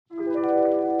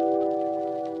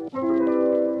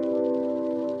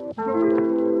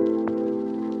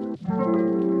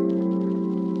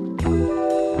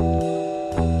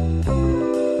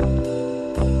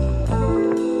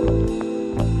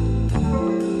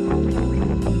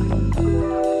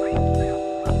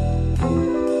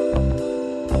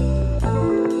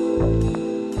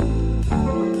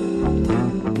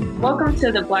welcome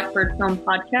to the Blackbird Film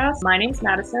Podcast. My name's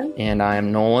Madison. And I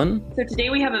am Nolan. So today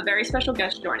we have a very special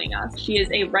guest joining us. She is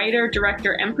a writer,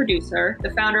 director, and producer, the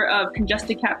founder of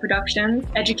Congested Cat Productions,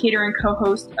 educator and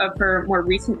co-host of her more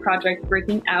recent project,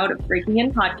 Breaking Out of Breaking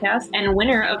In podcast, and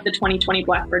winner of the 2020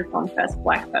 Blackbird Film Fest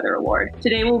Black Feather Award.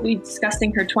 Today we'll be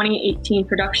discussing her 2018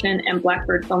 production and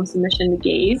Blackbird film submission, The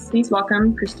Gaze. Please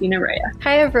welcome Christina Rhea.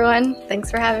 Hi everyone,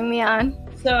 thanks for having me on.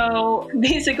 So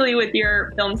basically with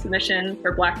your film submission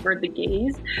for Blackbird, The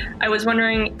Gaze, I was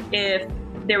wondering if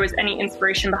there was any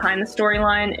inspiration behind the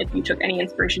storyline, if you took any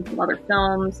inspiration from other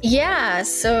films. Yeah,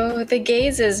 so The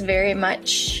Gaze is very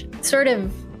much sort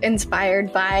of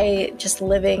inspired by just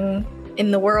living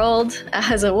in the world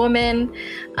as a woman,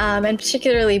 and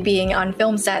particularly being on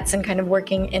film sets and kind of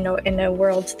working in a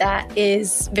world that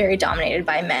is very dominated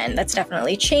by men. That's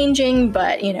definitely changing,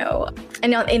 but you know,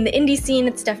 and in the indie scene,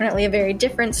 it's definitely a very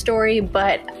different story,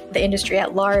 but the industry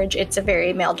at large, it's a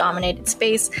very male-dominated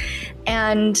space,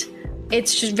 and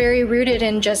it's just very rooted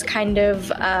in just kind of,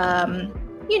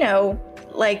 you know,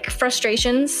 like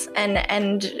frustrations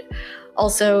and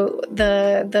also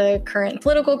the current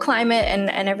political climate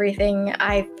and everything.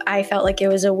 I felt like it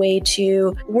was a way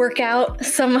to work out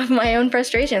some of my own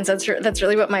frustrations. That's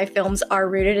really what my films are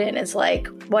rooted in, is like,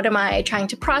 what am I trying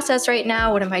to process right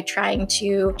now? What am I trying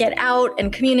to get out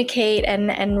and communicate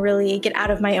and really get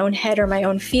out of my own head or my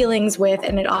own feelings with?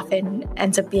 And it often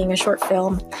ends up being a short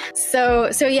film. So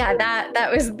yeah,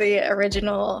 that was the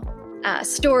original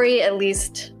story, at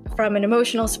least from an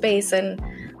emotional space. And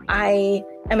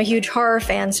I'm a huge horror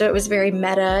fan, so it was very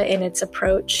meta in its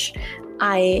approach.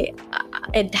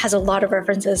 It has a lot of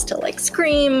references to like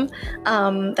Scream.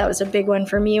 That was a big one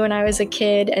for me when I was a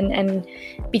kid. And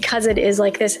because it is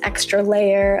like this extra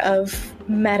layer of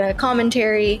meta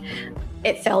commentary,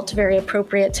 it felt very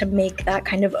appropriate to make that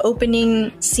kind of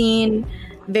opening scene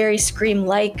very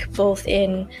Scream-like, both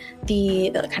in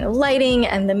the kind of lighting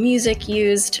and the music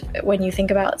used when you think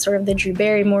about sort of the Drew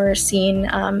Barrymore scene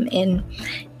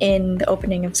in the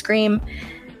opening of Scream.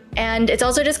 And it's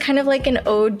also just kind of like an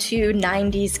ode to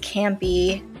 90s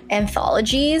campy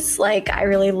anthologies. Like, I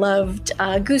really loved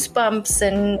Goosebumps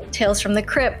and Tales from the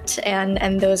Crypt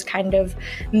and those kind of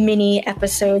mini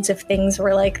episodes of things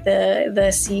where like the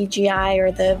CGI or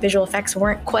the visual effects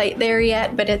weren't quite there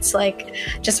yet, but it's like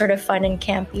just sort of fun and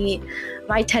campy.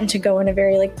 I tend to go in a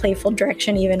very like playful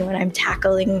direction even when I'm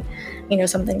tackling, you know,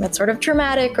 something that's sort of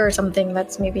traumatic or something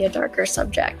that's maybe a darker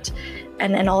subject.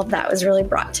 And all of that was really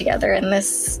brought together in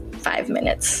this 5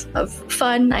 minutes of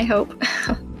fun, I hope.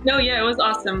 No, yeah, it was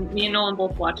awesome. Me and Nolan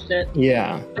both watched it.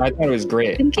 Yeah, I thought it was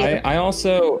great. Thank you. I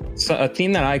also, a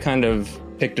theme that I kind of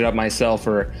picked it up myself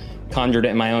or conjured it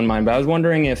in my own mind, but I was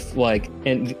wondering if like,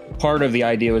 and part of the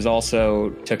idea was also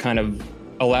to kind of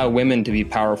allow women to be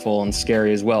powerful and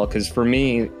scary as well. Because for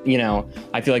me, you know,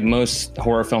 I feel like most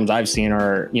horror films I've seen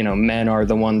are, you know, men are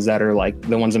the ones that are like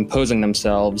the ones imposing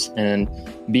themselves and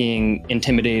being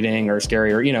intimidating or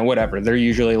scary or, you know, whatever. They're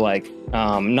usually like,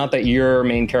 not that your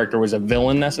main character was a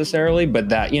villain necessarily, but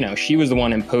that, you know, she was the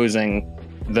one imposing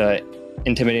the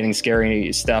intimidating,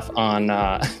 scary stuff on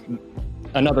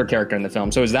another character in the film.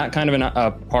 So is that kind of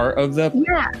a part of the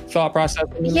thought process?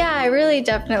 Yeah, I really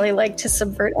definitely like to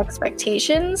subvert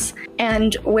expectations,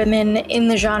 and women in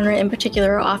the genre in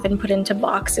particular are often put into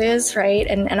boxes, right?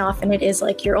 And often it is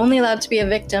like you're only allowed to be a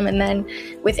victim, and then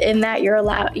within that you're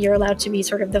allowed to be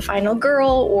sort of the final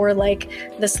girl or like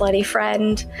the slutty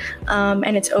friend,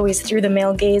 and it's always through the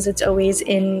male gaze. It's always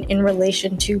in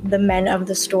relation to the men of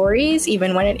the stories,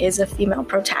 even when it is a female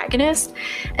protagonist.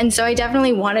 And so I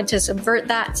definitely wanted to subvert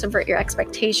your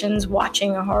expectations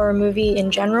watching a horror movie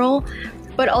in general,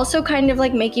 but also kind of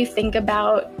like make you think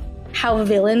about how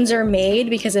villains are made,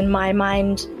 because in my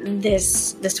mind,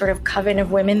 this sort of coven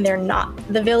of women, they're not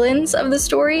the villains of the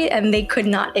story, and they could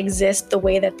not exist the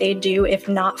way that they do if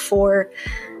not for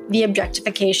the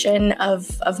objectification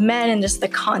of men and just the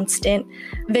constant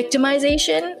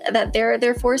victimization that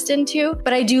they're forced into.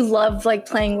 But I do love like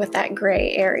playing with that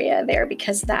gray area there,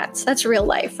 because that's real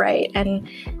life, right?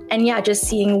 And yeah, just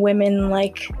seeing women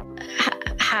like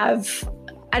have,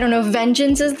 I don't know if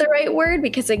vengeance is the right word,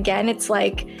 because again, it's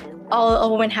like all a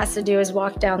woman has to do is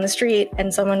walk down the street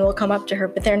and someone will come up to her,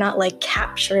 but they're not like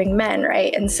capturing men,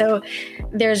 right? And so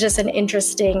there's just an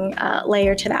interesting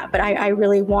layer to that. But I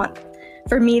really want,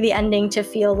 for me, the ending to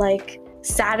feel like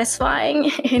satisfying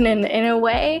in a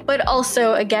way, but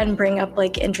also again bring up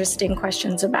like interesting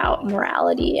questions about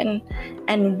morality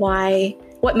and why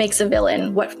what makes a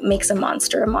villain, what makes a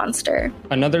monster a monster.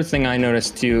 Another thing I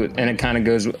noticed too, and it kind of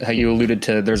goes how you alluded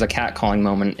to, there's a catcalling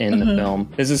moment in the film.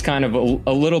 This is kind of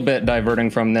a little bit diverting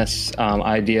from this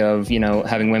idea of,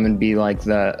 having women be like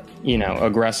the,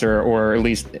 aggressor, or at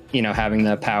least, having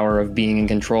the power of being in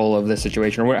control of the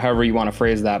situation, or however you want to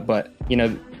phrase that. But,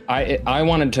 I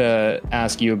wanted to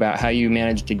ask you about how you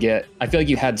managed to get, I feel like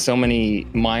you had so many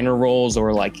minor roles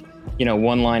or like,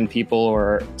 one-line people,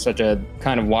 or such a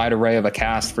kind of wide array of a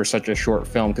cast for such a short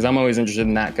film. Because I'm always interested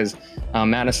in that, because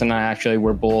Madison and I actually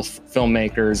were both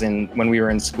filmmakers, and when we were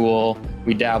in school,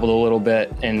 we dabbled a little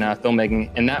bit in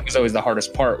filmmaking, and that was always the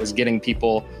hardest part, was getting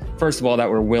people, first of all, that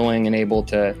were willing and able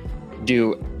to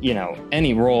do,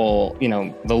 any role,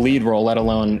 the lead role, let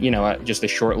alone, just a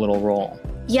short little role.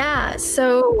 Yeah,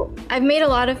 so I've made a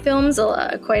lot of films,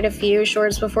 quite a few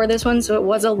shorts before this one, so it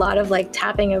was a lot of like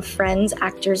tapping of friends,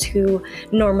 actors who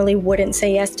normally wouldn't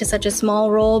say yes to such a small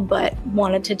role, but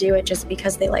wanted to do it just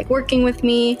because they like working with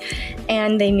me,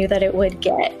 and they knew that it would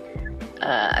get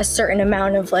a certain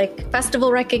amount of like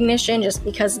festival recognition, just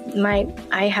because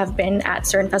I have been at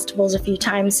certain festivals a few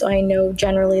times, so I know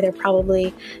generally they're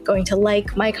probably going to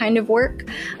like my kind of work.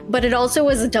 But it also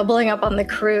was doubling up on the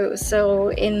crew. So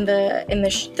in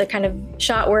the kind of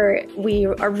shot where we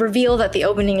reveal that the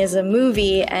opening is a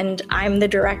movie and I'm the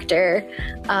director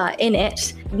in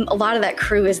it, a lot of that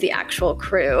crew is the actual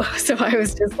crew. So I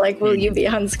was just like, will you be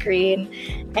on screen?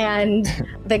 And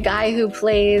the guy who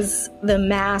plays the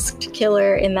masked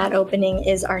killer in that opening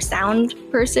is our sound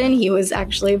person. He was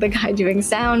actually the guy doing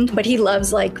sound, but he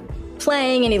loves like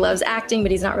playing and he loves acting, but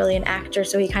he's not really an actor,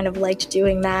 so he kind of liked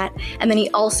doing that. And then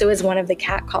he also is one of the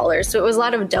cat callers, so it was a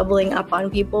lot of doubling up on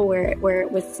people where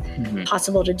it was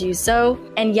possible to do so.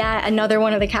 And yeah, another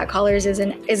one of the cat callers is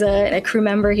a crew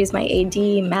member. He's my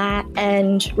AD, Matt,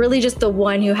 and really just the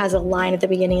one who has a line at the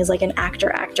beginning is like an actor,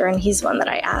 and he's one that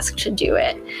I asked to do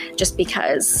it just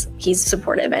because he's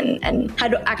supportive and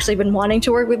had actually been wanting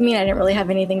to work with me, and I didn't really have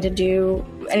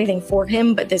anything for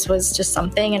him, but this was just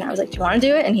something, and I was like, do you want to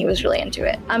do it? And he was really into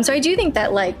it. So I do think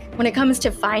that like when it comes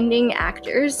to finding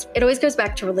actors, it always goes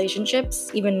back to relationships,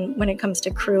 even when it comes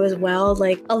to crew as well.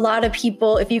 Like a lot of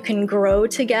people, if you can grow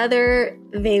together,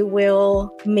 they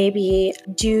will maybe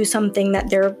do something that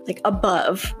they're like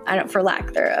above, for lack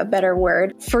of a better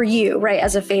word, for you, right,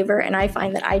 as a favor. And I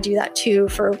find that I do that too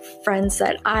for friends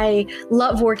that I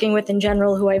love working with in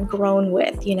general, who I've grown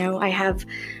with. I have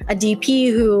a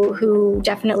DP who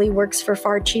definitely works for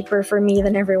far cheaper for me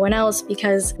than everyone else,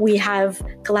 because we have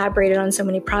collaborated on so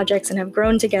many projects and have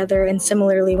grown together. And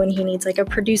similarly, when he needs like a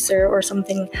producer or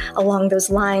something along those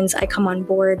lines, I come on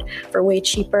board for way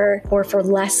cheaper or for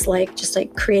less like just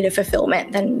like creative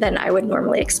fulfillment than I would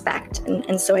normally expect.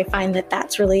 And so I find that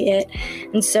that's really it.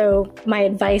 And so my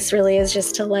advice really is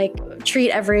just to like treat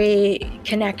every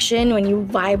connection, when you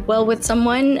vibe well with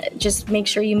someone, just make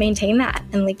sure you maintain that.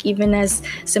 And like even as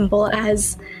simple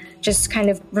as just kind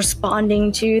of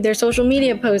responding to their social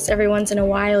media posts every once in a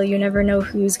while, you never know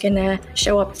who's gonna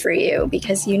show up for you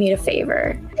because you need a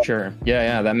favor. Sure.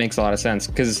 Yeah, that makes a lot of sense.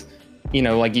 Because,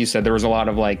 like you said, there was a lot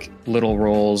of like little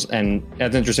roles, and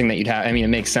that's interesting that it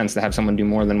makes sense to have someone do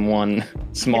more than one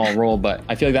small role, but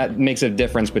I feel like that makes a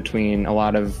difference between a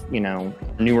lot of,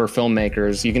 newer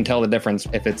filmmakers. You can tell the difference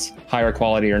if it's higher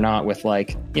quality or not with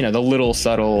like, the little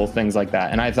subtle things like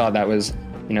that. And I thought that was,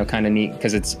 kind of neat,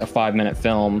 because it's a 5-minute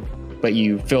film, but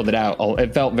you filled it out.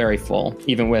 It felt very full,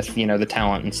 even with, the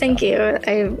talent and stuff. Thank you.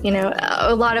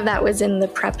 A lot of that was in the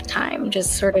prep time,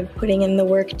 just sort of putting in the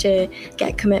work to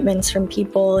get commitments from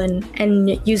people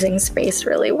and using space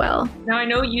really well. Now, I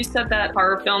know you said that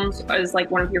horror films is like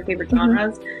one of your favorite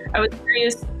genres. I was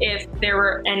curious if there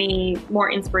were any more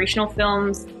inspirational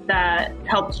films that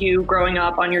helped you growing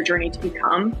up on your journey to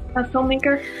become a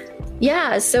filmmaker.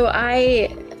 Yeah, so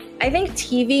I think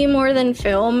TV more than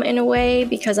film in a way,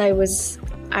 because I was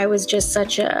just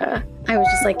like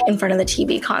in front of the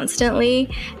TV constantly.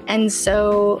 And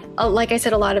so, like I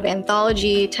said, a lot of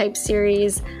anthology type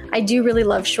series. I do really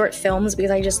love short films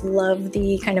because I just love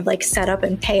the kind of like setup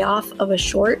and payoff of a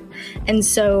short. And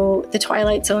so The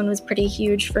Twilight Zone was pretty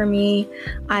huge for me.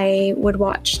 I would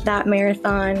watch that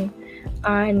marathon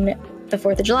on the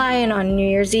 4th of July and on New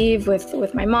Year's Eve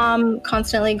with my mom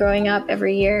constantly growing up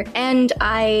every year. And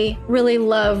I really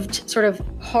loved sort of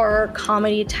horror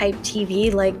comedy type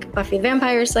TV, like Buffy the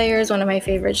Vampire Slayer is one of my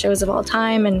favorite shows of all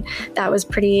time. And that was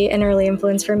an early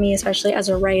influence for me, especially as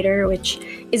a writer, which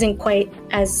isn't quite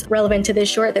as relevant to this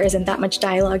short. There isn't that much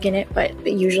dialogue in it, but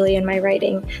usually in my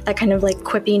writing, that kind of like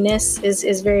quippiness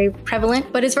is very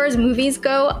prevalent. But as far as movies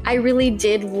go, I really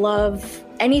did love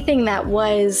anything that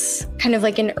was kind of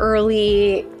like an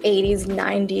early 80s,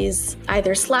 90s,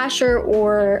 either slasher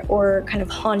or kind of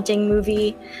haunting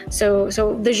movie. So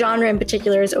the genre in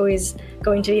particular is always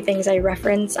going to be things I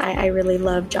reference. I really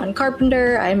love John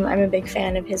Carpenter. I'm a big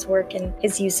fan of his work and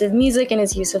his use of music and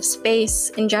his use of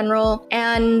space in general.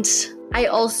 And I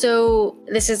also,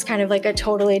 this is kind of like a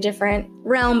totally different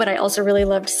realm, but I also really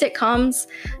loved sitcoms.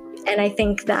 And I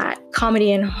think that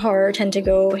comedy and horror tend to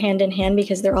go hand in hand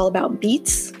because they're all about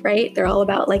beats, right? They're all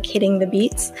about like hitting the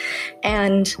beats.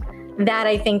 And that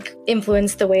I think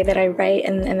influenced the way that I write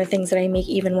and the things that I make,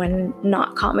 even when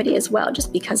not comedy as well,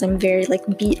 just because I'm very like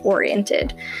beat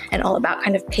oriented and all about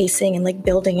kind of pacing and like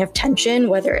building of tension,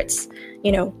 whether it's,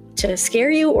 you know, to scare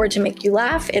you or to make you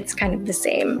laugh. It's kind of the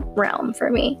same realm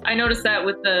for me. I noticed that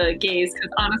with the gays,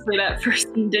 because honestly, that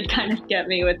first scene did kind of get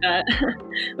me with that,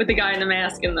 with the guy in the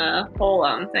mask and the whole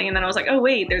thing. And then I was like, oh,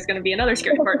 wait, there's going to be another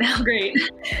scary part now. Great.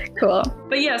 Cool.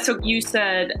 But yeah, so you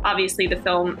said, obviously, the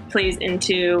film plays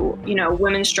into, you know,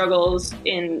 women's struggles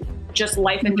in just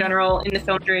life in general in the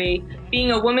film industry.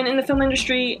 Being a woman in the film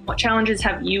industry, what challenges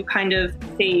have you kind of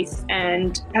faced?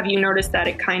 And have you noticed that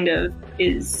it kind of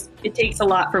is, it takes a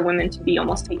lot for women to be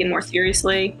almost taken more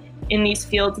seriously in these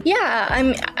fields?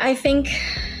 Yeah, I think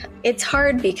it's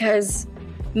hard because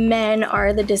men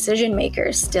are the decision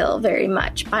makers still very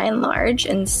much by and large.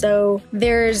 And so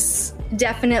there's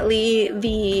definitely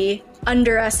the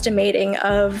underestimating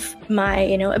of my,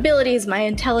 you know, abilities, my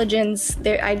intelligence.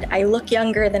 I look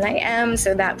younger than I am,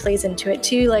 so that plays into it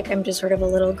too. Like I'm just sort of a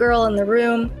little girl in the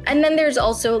room. And then there's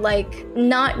also like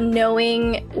not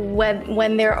knowing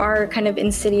when there are kind of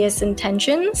insidious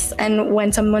intentions and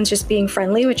when someone's just being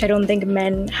friendly, which I don't think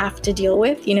men have to deal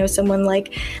with. You know, someone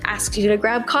like asks you to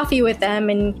grab coffee with them,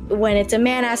 and when it's a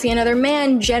man asking another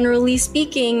man, generally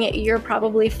speaking, you're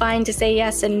probably fine to say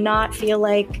yes and not feel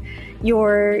like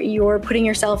you're putting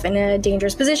yourself in a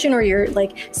dangerous position, or you're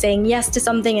like saying yes to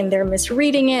something and they're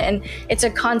misreading it. And it's a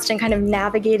constant kind of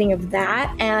navigating of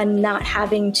that, and not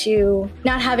having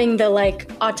the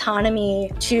like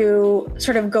autonomy to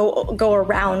sort of go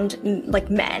around like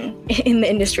men in the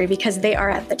industry, because they are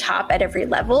at the top at every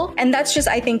level. And that's just,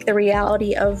 I think, the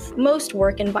reality of most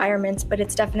work environments, but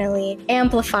it's definitely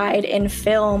amplified in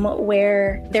film,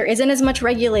 where there isn't as much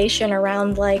regulation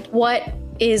around like what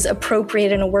is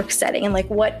appropriate in a work setting and like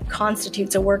what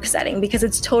constitutes a work setting, because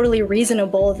it's totally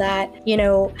reasonable that, you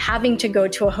know, having to go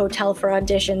to a hotel for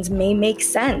auditions may make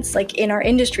sense. Like in our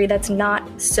industry, that's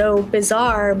not so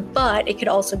bizarre, but it could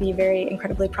also be very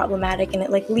incredibly problematic, and it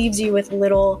like leaves you with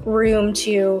little room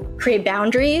to create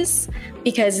boundaries,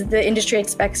 because the industry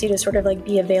expects you to sort of like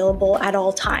be available at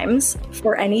all times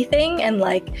for anything. And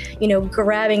like, you know,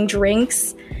 grabbing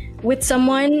drinks with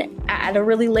someone at a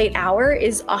really late hour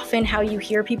is often how you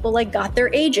hear people like got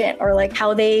their agent, or like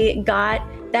how they got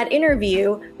that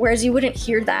interview, whereas you wouldn't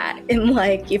hear that in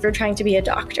like if you're trying to be a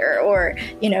doctor, or,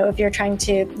 you know, if you're trying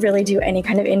to really do any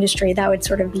kind of industry, that would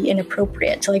sort of be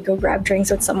inappropriate to like go grab drinks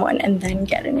with someone and then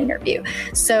get an interview.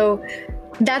 So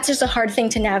that's just a hard thing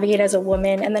to navigate as a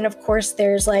woman. And then of course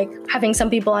there's like having some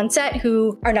people on set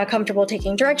who are not comfortable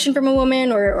taking direction from a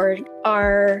woman, or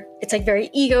are, it's like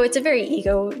it's a very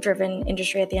ego driven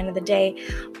industry at the end of the day.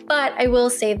 But I will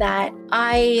say that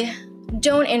I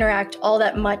don't interact all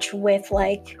that much with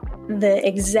like the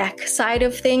exec side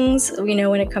of things. You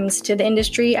know, when it comes to the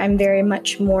industry, I'm very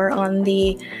much more on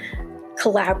the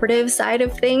collaborative side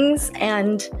of things.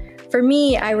 And for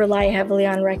me, I rely heavily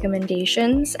on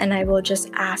recommendations, and I will just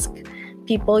ask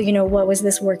people, you know, what was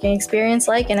this working experience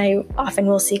like? And I often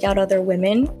will seek out other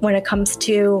women. When it comes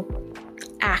to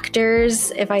actors,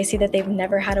 if I see that they've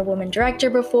never had a woman director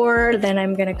before, then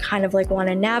I'm going to kind of like want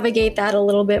to navigate that a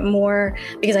little bit more,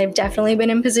 because I've definitely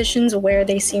been in positions where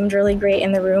they seemed really great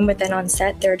in the room, but then on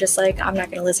set they're just like, I'm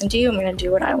not going to listen to you, I'm going to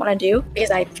do what I want to do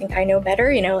because I think I know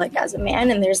better, you know, like as a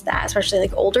man. And there's that, especially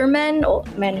like older men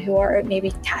who are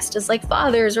maybe cast as like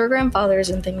fathers or grandfathers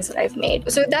and things that I've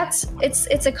made. So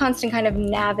it's a constant kind of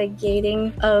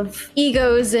navigating of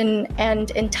egos and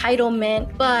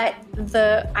entitlement. But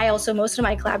most of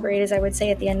my collaborators, I would say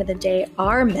at the end of the day,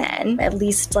 are men, at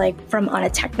least like from on a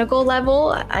technical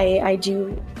level. I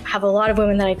do have a lot of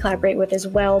women that I collaborate with as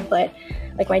well, but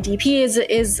like my DP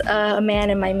is a man,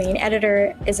 and my main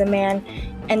editor is a man.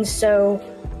 And so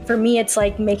for me, it's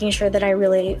like making sure that I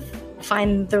really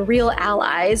find the real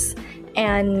allies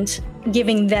and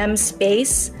giving them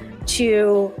space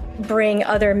to bring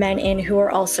other men in who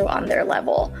are also on their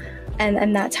level.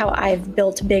 And that's how I've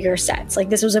built bigger sets. Like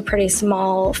this was a pretty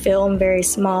small film, very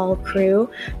small crew,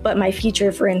 but my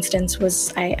feature, for instance,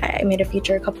 was I made a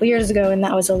feature a couple years ago, and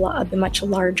that was a much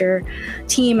larger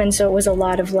team. And so it was a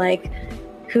lot of like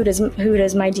who does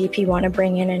my DP want to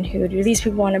bring in and who do these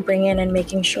people want to bring in, and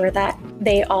making sure that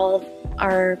they all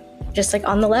are just like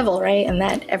on the level, right? And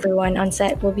that everyone on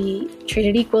set will be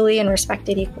treated equally and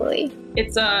respected equally.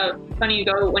 It's funny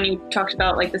when you talked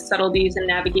about like the subtleties and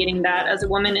navigating that as a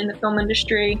woman in the film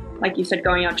industry, like you said,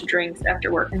 going out to drinks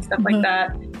after work and stuff like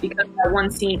that, because that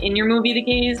one scene in your movie, The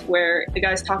Gaze, where the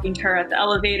guy's talking to her at the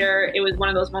elevator, it was one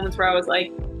of those moments where I was like,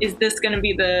 is this going to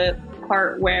be the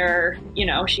part where, you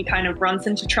know, she kind of runs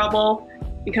into trouble?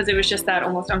 Because it was just that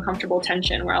almost uncomfortable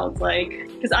tension where I was like,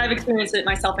 because I've experienced it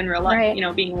myself in real life, right. You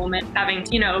know, being a woman, having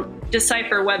to, you know,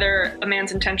 decipher whether a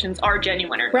man's intentions are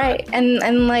genuine or not. Right.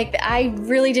 And like, I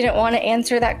really didn't want to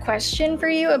answer that question for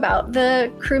you about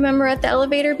the crew member at the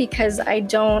elevator, because I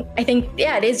think,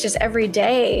 yeah, it is just every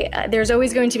day. There's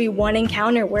always going to be one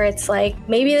encounter where it's like,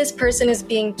 maybe this person is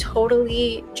being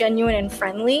totally genuine and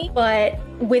friendly, but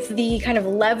with the kind of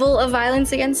level of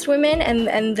violence against women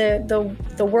and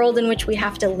the world in which we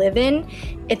have to live in,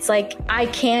 it's like I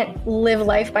can't live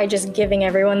life by just giving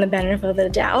everyone the benefit of the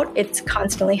doubt. It's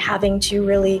constantly having to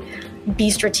really be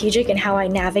strategic in how I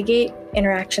navigate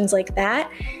interactions like that.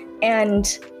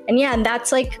 And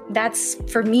that's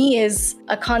for me is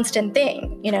a constant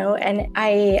thing, you know, and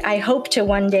I hope to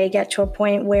one day get to a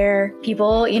point where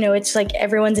people, you know, it's like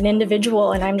everyone's an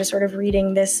individual and I'm just sort of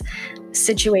reading this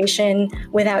situation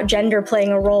without gender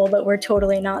playing a role, but we're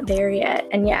totally not there yet.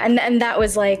 And yeah, and that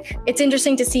was like, it's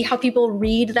interesting to see how people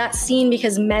read that scene,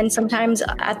 because men sometimes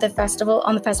on the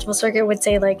festival circuit would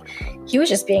say like, he was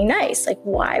just being nice. Like,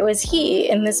 why was he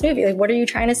in this movie? Like, what are you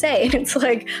trying to say? And it's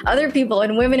like other people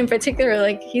and women in particular,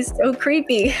 like, he's so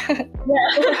creepy.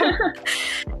 Yeah.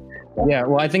 Yeah,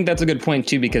 well, I think that's a good point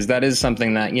too, because that is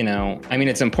something that, you know, I mean,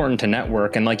 it's important to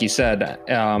network. And like you said,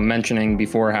 mentioning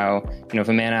before how, you know, if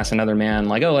a man asks another man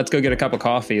like, oh, let's go get a cup of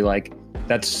coffee, like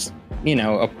that's, you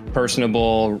know, a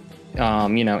personable,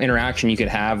 you know, interaction you could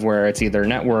have where it's either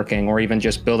networking or even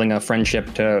just building a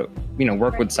friendship to, you know,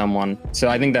 work with someone. So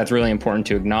I think that's really important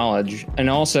to acknowledge. And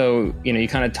also, you know, you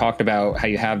kind of talked about how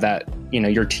you have that, you know,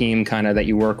 your team kind of that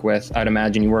you work with. I'd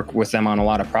imagine you work with them on a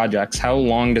lot of projects. How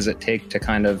long does it take to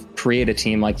kind of create a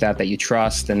team like that you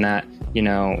trust and that, you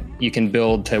know, you can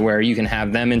build to where you can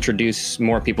have them introduce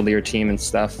more people to your team and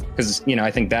stuff? Because, you know,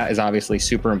 I think that is obviously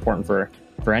super important for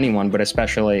anyone, but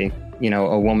especially, you know,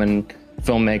 a woman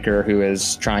filmmaker who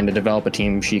is trying to develop a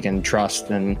team she can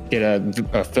trust and get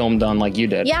a film done like you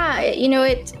did. Yeah, you know,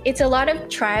 it's a lot of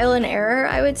trial and error,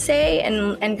 I would say,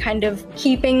 and kind of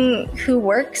keeping who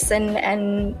works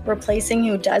and replacing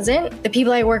who doesn't. The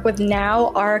people I work with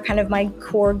now are kind of my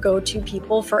core go-to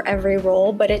people for every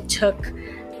role, but it took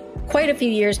quite a few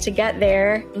years to get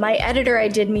there. My editor I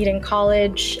did meet in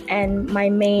college, and my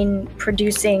main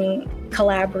producing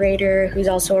collaborator, who's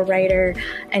also a writer,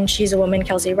 and she's a woman,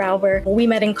 Kelsey Rauber. We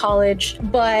met in college,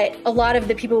 but a lot of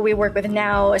the people we work with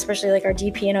now, especially like our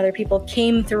DP and other people,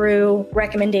 came through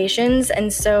recommendations.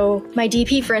 And so my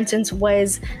DP, for instance,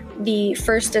 was the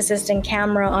first assistant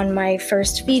camera on my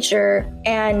first feature,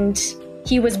 and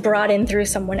he was brought in through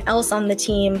someone else on the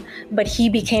team, but he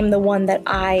became the one that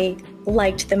I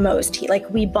liked the most.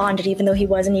 We bonded, even though he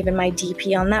wasn't even my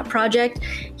DP on that project.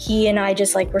 He and I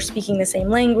just were speaking the same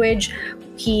language.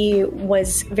 He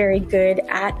was very good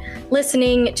at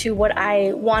listening to what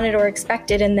I wanted or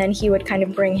expected, and then he would kind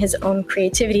of bring his own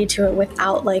creativity to it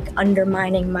without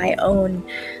undermining my own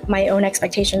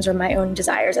expectations or my own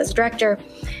desires as a director.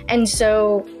 And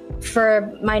so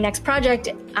for my next project,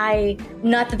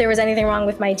 not that there was anything wrong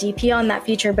with my DP on that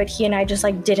feature, but he and I just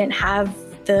didn't have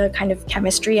the kind of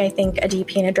chemistry I think a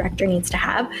DP and a director needs to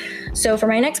have. So for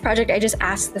my next project, I just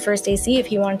asked the first AC if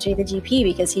he wanted to be the DP,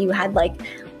 because he had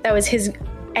that was his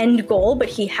end goal, but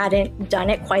he hadn't done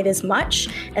it quite as much.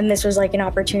 And this was an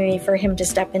opportunity for him to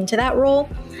step into that role.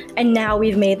 And now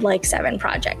we've made 7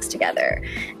 projects together.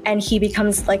 And he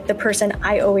becomes the person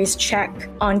I always check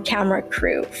on camera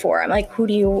crew for. I'm like, who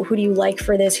do you like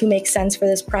for this? Who makes sense for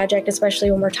this project?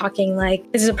 Especially when we're talking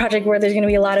this is a project where there's going to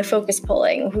be a lot of focus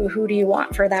pulling. Who do you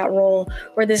want for that role?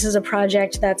 Or this is a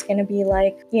project that's going to be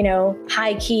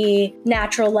high key,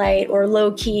 natural light, or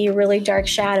low key, really dark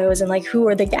shadows. And who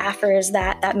are the gaffers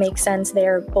that makes sense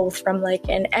there, both from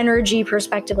an energy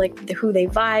perspective, who they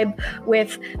vibe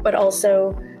with, but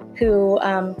also who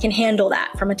can handle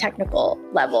that from a technical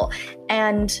level.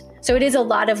 And so it is a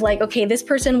lot of okay, this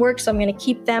person works, so I'm going to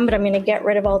keep them, but I'm going to get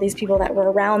rid of all these people that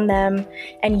were around them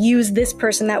and use this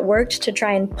person that worked to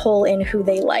try and pull in who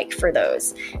they like for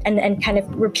those, and kind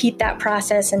of repeat that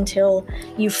process until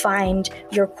you find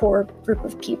your core group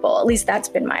of people. At least that's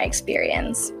been my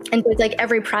experience. And so it's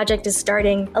every project is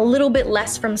starting a little bit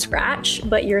less from scratch,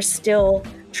 but you're still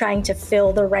trying to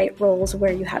fill the right roles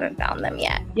where you haven't found them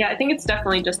yet. Yeah, I think it's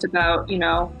definitely just about,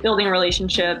 building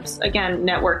relationships. Again,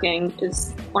 networking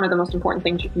is one of the most important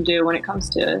things you can do when it comes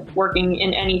to working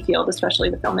in any field, especially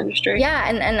the film industry. Yeah,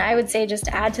 and I would say, just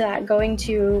to add to that, going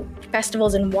to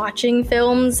festivals and watching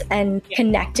films and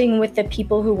connecting with the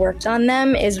people who worked on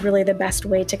them is really the best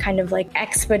way to kind of like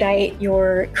expedite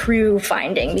your crew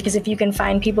finding. Because if you can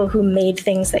find people who made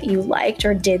things that you liked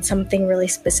or did something really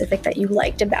specific that you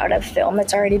liked about a film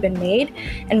that's already been made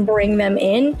and bring them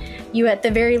in, you at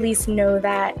the very least know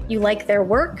that you like their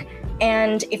work.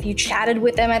 And if you chatted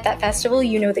with them at that festival,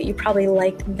 you know that you probably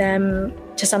liked them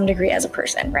to some degree as a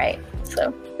person, right?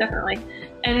 So definitely.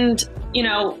 And,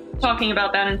 talking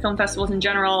about that in film festivals in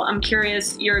general, I'm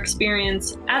curious your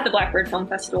experience at the Blackbird Film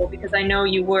Festival, because I know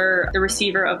you were the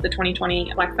receiver of the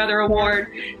 2020 Black Feather Award.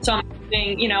 So I'm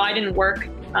thinking, I didn't work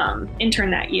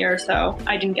intern that year, so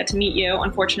I didn't get to meet you,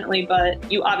 unfortunately,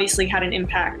 but you obviously had an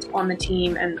impact on the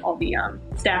team and all the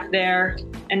staff there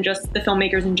and just the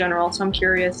filmmakers in general. So I'm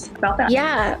curious about that.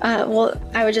 Yeah, well,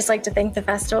 I would just like to thank the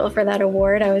festival for that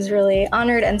award. I was really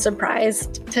honored and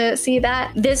surprised to see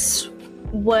that. This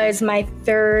was my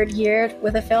third year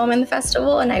with a film in the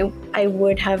festival, and I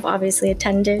would have obviously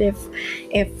attended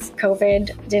if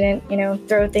COVID didn't,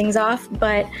 throw things off.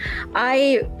 But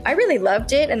I really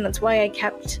loved it, and that's why I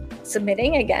kept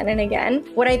submitting again and again.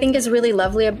 What I think is really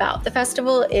lovely about the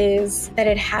festival is that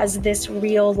it has this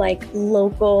real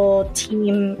local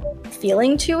team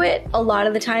feeling to it. A lot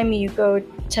of the time you go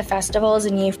to festivals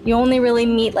and you only really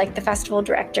meet the festival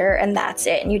director and that's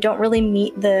it, and you don't really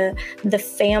meet the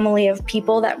family of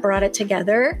people that brought it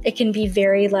together. It can be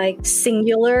very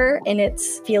singular in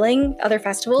its feeling, other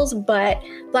festivals, but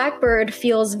Blackbird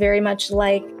feels very much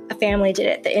like a family did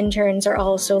it. The interns are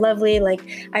all so lovely.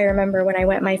 I remember when I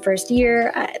went my first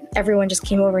year, everyone just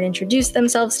came over and introduced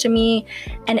themselves to me,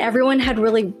 and everyone had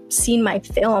really seen my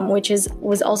film, which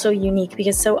was also unique,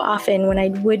 because so often when I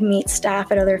would meet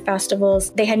staff at other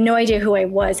festivals, they had no idea who I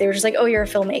was. They were just like, "Oh, you're a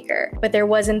filmmaker," but there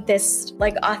wasn't this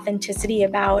authenticity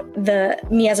about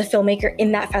me as a filmmaker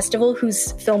in that festival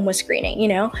whose film was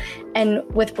screening, And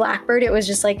with Blackbird, it was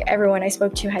just everyone I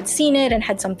spoke to had seen it and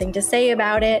had something to say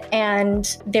about it,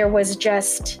 and there was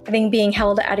just, I think being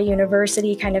held at a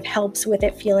university kind of helps with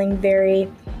it feeling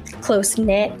very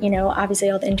close-knit.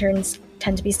 Obviously all the interns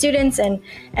tend to be students,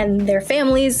 and their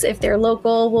families, if they're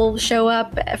local, will show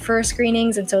up for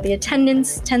screenings, and so the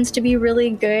attendance tends to be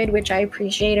really good, which I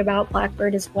appreciate about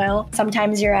Blackbird as well.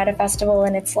 Sometimes you're at a festival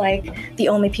and it's the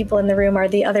only people in the room are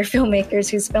the other filmmakers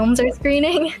whose films are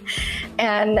screening,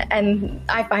 and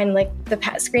I find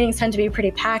the screenings tend to be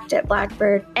pretty packed at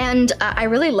Blackbird, and I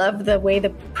really love the way the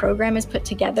program is put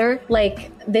together.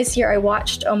 This year I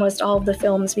watched almost all of the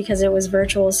films because it was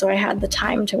virtual, so I had the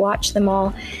time to watch them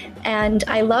all. And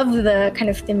I love the kind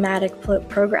of thematic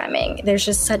programming. There's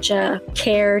just such a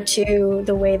care to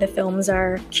the way the films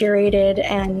are curated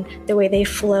and the way they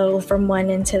flow from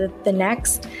one into the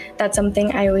next. That's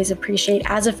something I always appreciate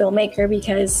as a filmmaker,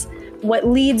 because what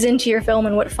leads into your film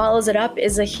and what follows it up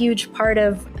is a huge part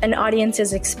of an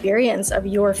audience's experience of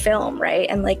your film, right?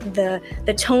 And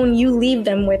the tone you leave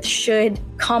them with should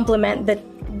complement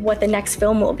what the next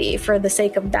film will be for the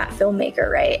sake of that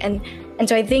filmmaker, right? And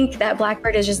so I think that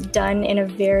Blackbird is just done in a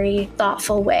very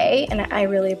thoughtful way, and I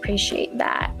really appreciate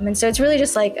that. And so it's really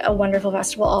just a wonderful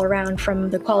festival all around, from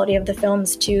the quality of the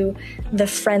films to the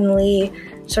friendly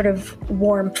sort of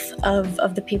warmth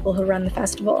of the people who run the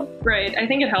festival. Right. I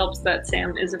think it helps that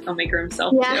Sam is a filmmaker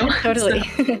himself, too. Totally.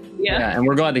 So, yeah, and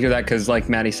we're glad to hear that, because like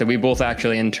Maddie said, we both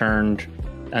actually interned,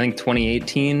 I think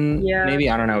 2018, maybe.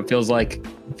 I don't know. It feels like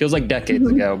decades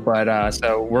ago, but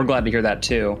so we're glad to hear that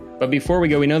too. But before we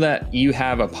go, we know that you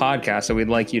have a podcast, so we'd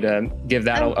like you to give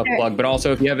that a plug. But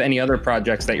also, if you have any other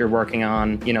projects that you're working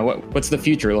on, what's the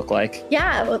future look like?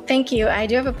 Yeah, well, thank you. I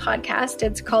do have a podcast.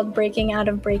 It's called Breaking Out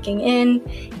of Breaking In.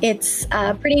 It's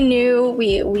pretty new.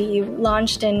 We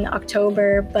launched in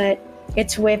October, but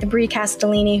it's with Brie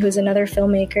Castellini, who's another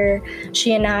filmmaker.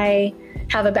 She and I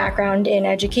have a background in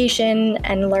education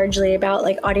and largely about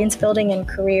audience building and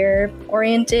career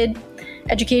oriented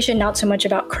education, not so much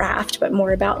about craft, but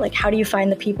more about how do you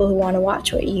find the people who want to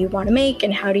watch what you want to make,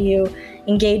 and how do you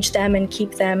engage them and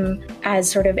keep them as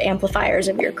sort of amplifiers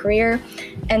of your career.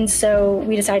 And so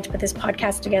we decided to put this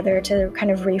podcast together to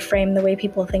kind of reframe the way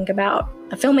people think about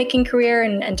a filmmaking career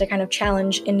and to kind of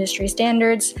challenge industry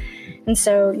standards. And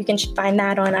so you can find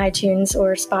that on iTunes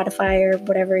or Spotify or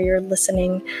whatever your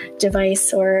listening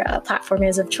device or platform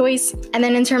is of choice. And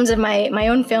then in terms of my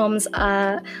own films,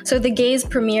 so The Gaze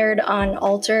premiered on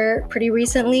Alter pretty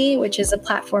recently, which is a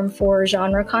platform for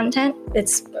genre content.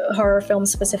 It's horror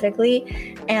films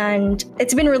specifically. And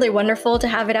it's been really wonderful to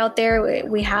have it out there.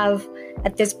 We have,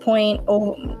 at this point,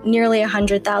 nearly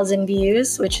 100,000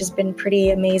 views, which has been pretty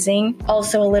amazing.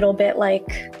 Also a little bit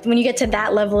like, when you get to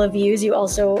that level of views, you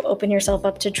also open yourself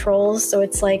up to trolls. So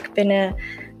it's like been a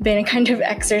kind of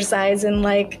exercise in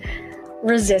like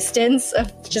resistance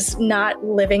of just not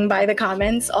living by the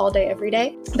comments all day, every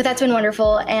day. But that's been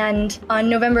wonderful. And on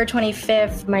November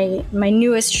 25th, my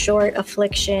newest short,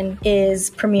 Affliction, is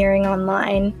premiering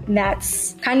online.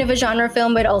 That's kind of a genre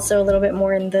film, but also a little bit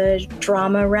more in the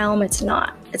drama realm. It's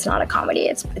not a comedy.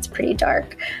 It's pretty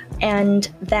dark. And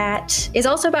that is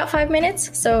also about 5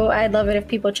 minutes. So I'd love it if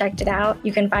people checked it out.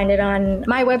 You can find it on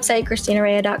my website,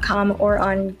 ChristinaRea.com, or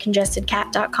on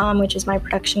ConjustedCat.com, which is my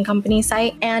production company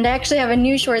site. And I actually have a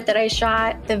new short that I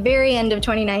shot at the very end of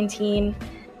 2019.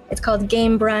 It's called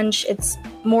Game Brunch. It's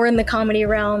more in the comedy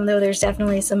realm, though there's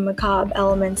definitely some macabre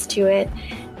elements to it.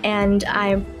 And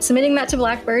I'm submitting that to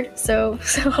Blackbird, so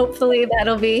hopefully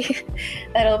that'll be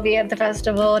at the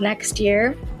festival next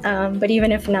year. But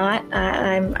even if not,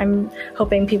 I'm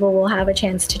hoping people will have a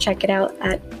chance to check it out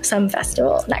at some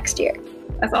festival next year.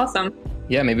 That's awesome.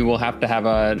 Yeah, maybe we'll have to have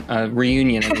a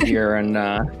reunion in here and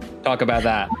talk about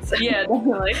that. Yeah,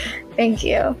 definitely. Thank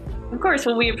you. Of course.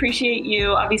 Well, we appreciate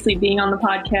you obviously being on the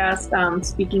podcast,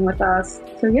 speaking with us.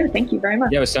 So yeah, thank you very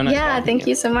much. Yeah, it was so nice. Yeah, thank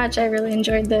you so much. I really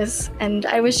enjoyed this. And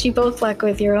I wish you both luck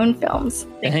with your own films.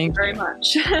 Thank you very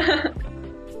much.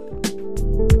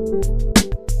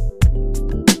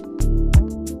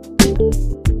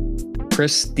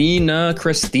 Christina.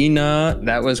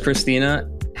 That was Christina.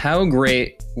 How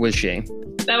great was she?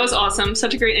 That was awesome.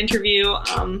 Such a great interview.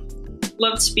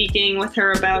 Loved speaking with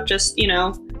her about just,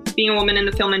 being a woman in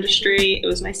the film industry. It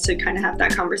was nice to kind of have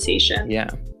that conversation. Yeah.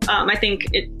 I think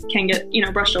it can get,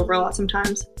 brushed over a lot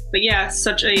sometimes. But yeah,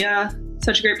 such a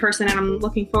great person, and I'm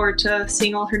looking forward to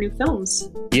seeing all her new films.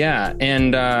 Yeah,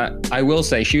 and I will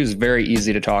say she was very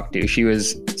easy to talk to. She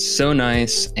was so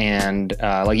nice, and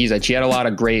like you said, she had a lot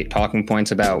of great talking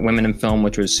points about women in film,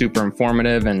 which was super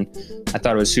informative, and I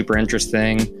thought it was super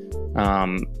interesting.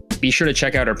 Be sure to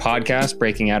check out her podcast,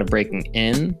 Breaking Out of Breaking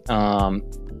In.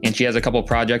 And she has a couple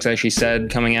projects, as she said,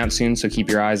 coming out soon, so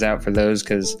keep your eyes out for those,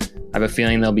 because I have a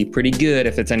feeling they'll be pretty good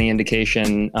if it's any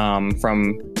indication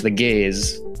from The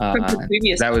Gaze.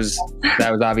 That was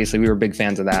obviously, we were big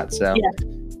fans of that. So,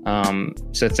 yeah.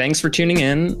 So thanks for tuning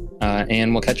in,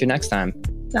 and we'll catch you next time.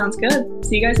 Sounds good.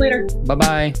 See you guys later.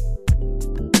 Bye-bye.